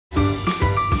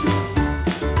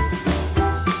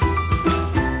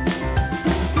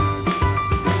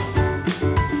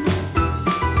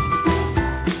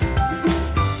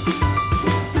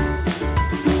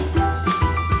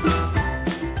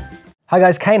Hi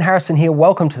guys, Kane Harrison here.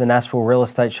 Welcome to the Nashville Real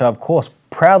Estate Show. Of course,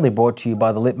 proudly brought to you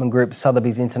by the Lippman Group,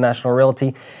 Sotheby's International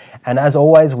Realty. And as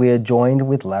always, we are joined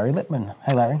with Larry Lippman.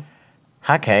 Hey Larry.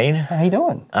 Hi Kane. How you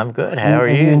doing? I'm good. How are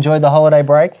you? Have you enjoyed the holiday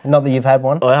break? Not that you've had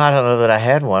one. Well, I don't know that I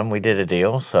had one. We did a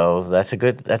deal, so that's a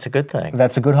good thing.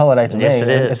 That's a good holiday to me. Yes, it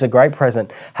is. It's a great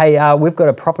present. Hey, we've got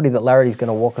a property that Larry's going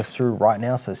to walk us through right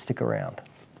now, so stick around.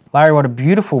 Larry, what a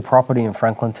beautiful property in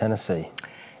Franklin, Tennessee.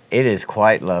 It is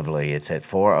quite lovely. It's at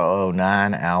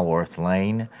 4009 Alworth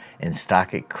Lane in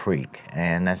Stockett Creek,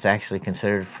 and that's actually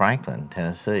considered Franklin,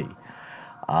 Tennessee.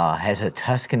 Has a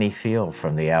Tuscany feel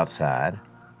from the outside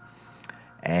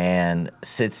and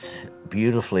sits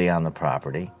beautifully on the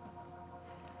property.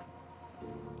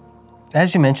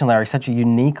 As you mentioned, Larry, such a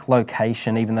unique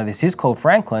location. Even though this is called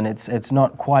Franklin, it's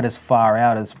not quite as far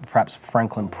out as perhaps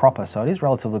Franklin proper, so it is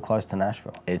relatively close to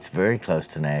Nashville. It's very close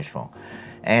to Nashville,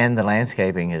 and the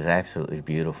landscaping is absolutely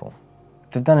beautiful.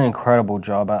 They've done an incredible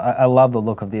job. I love the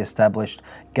look of the established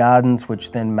gardens,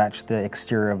 which then match the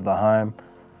exterior of the home.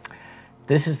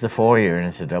 This is the foyer, and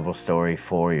it's a double-story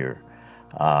foyer.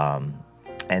 And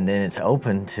then it's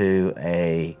open to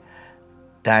a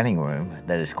dining room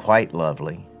that is quite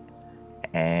lovely.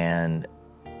 And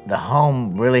the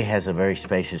home really has a very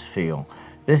spacious feel.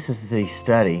 This is the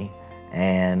study,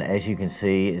 and as you can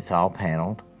see, it's all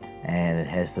paneled, and it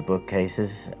has the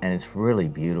bookcases, and it's really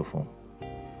beautiful.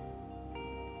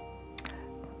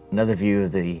 Another view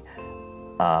of the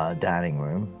dining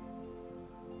room.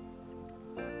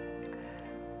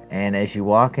 And as you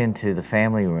walk into the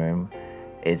family room,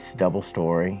 it's double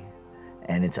story,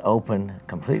 and it's open,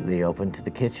 completely open to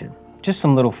the kitchen. Just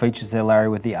some little features there, Larry,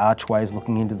 with the archways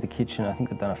looking into the kitchen. I think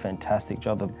they've done a fantastic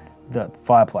job. The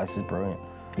fireplace is brilliant.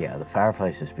 Yeah, the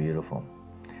fireplace is beautiful.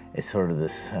 It's sort of the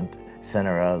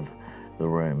center of the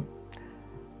room.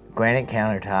 Granite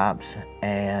countertops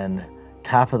and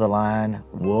top-of-the-line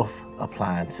Wolf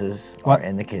appliances are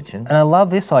in the kitchen. And I love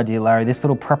this idea, Larry, this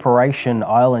little preparation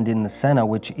island in the center,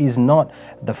 which is not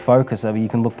the focus of it. You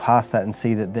can look past that and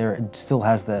see that there it still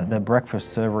has the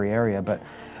breakfast servery area, but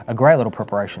a great little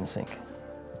preparation sink.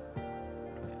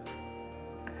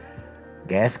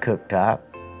 Gas cooktop,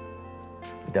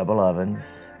 double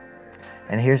ovens,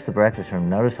 and here's the breakfast room.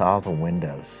 Notice all the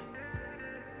windows.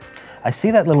 I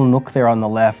see that little nook there on the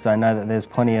left. I know that there's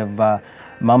plenty of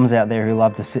mums out there who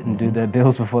love to sit and do their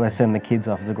bills before they send the kids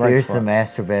off. It's a great Here's spot. the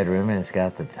master bedroom, and it's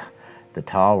got the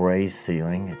tall raised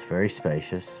ceiling. It's very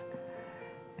spacious.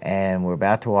 And we're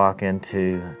about to walk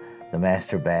into the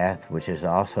master bath, which is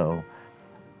also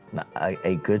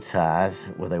a good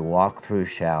size with a walk-through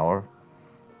shower,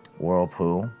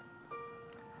 whirlpool,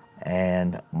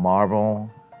 and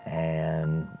marble,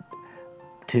 and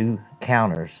 2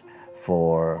 counters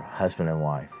for husband and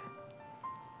wife.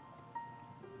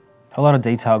 A lot of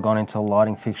detail gone into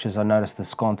lighting fixtures. I noticed the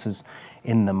sconces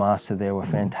in the master there were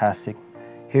fantastic.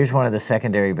 Here's one of the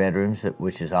secondary bedrooms,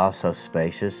 which is also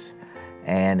spacious,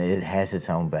 and it has its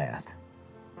own bath.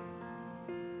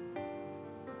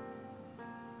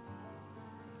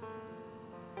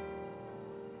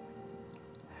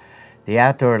 The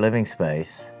outdoor living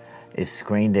space is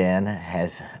screened in,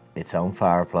 has its own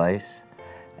fireplace,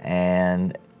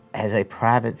 and has a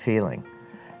private feeling.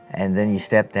 And then you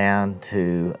step down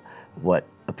to what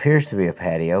appears to be a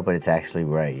patio, but it's actually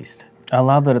raised. I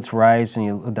love that it's raised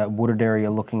and that wooded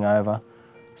area looking over.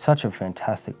 Such a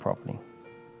fantastic property.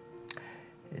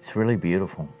 It's really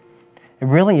beautiful. It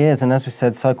really is, and as we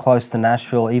said, so close to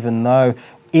Nashville, even though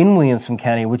in Williamson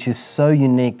County, which is so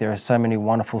unique. There are so many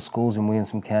wonderful schools in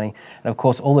Williamson County. And of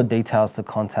course, all the details to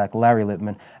contact Larry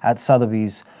Lippman at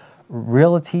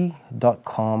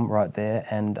sotheby'srealty.com right there.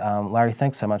 And Larry,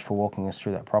 thanks so much for walking us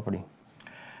through that property.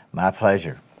 My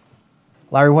pleasure.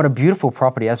 Larry, what a beautiful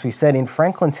property, as we said, in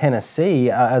Franklin,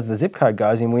 Tennessee, as the zip code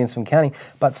goes, in Williamson County,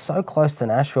 but so close to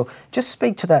Nashville. Just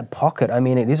speak to that pocket. I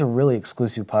mean, it is a really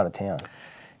exclusive part of town.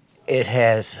 It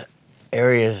has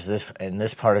areas in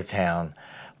this part of town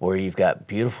where you've got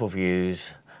beautiful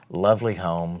views, lovely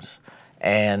homes,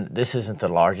 and this isn't the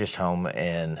largest home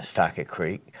in Stockett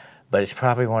Creek, but it's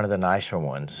probably one of the nicer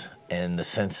ones in the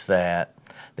sense that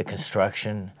the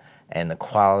construction and the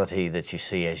quality that you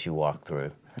see as you walk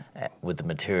through with the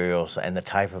materials and the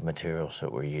type of materials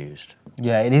that were used.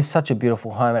 Yeah, it is such a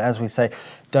beautiful home, and as we say,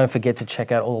 don't forget to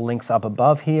check out all the links up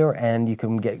above here, and you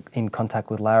can get in contact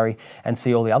with Larry and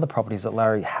see all the other properties that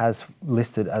Larry has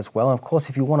listed as well. And of course,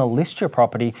 if you want to list your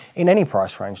property in any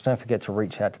price range, don't forget to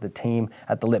reach out to the team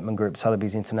at the Lippman Group,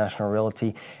 Sotheby's International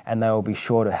Realty, and they will be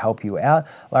sure to help you out.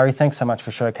 Larry, thanks so much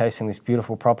for showcasing this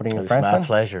beautiful property in Franklin. It's my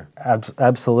pleasure.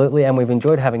 Absolutely, and we've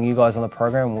enjoyed having you guys on the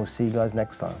program, and we'll see you guys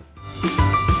next time.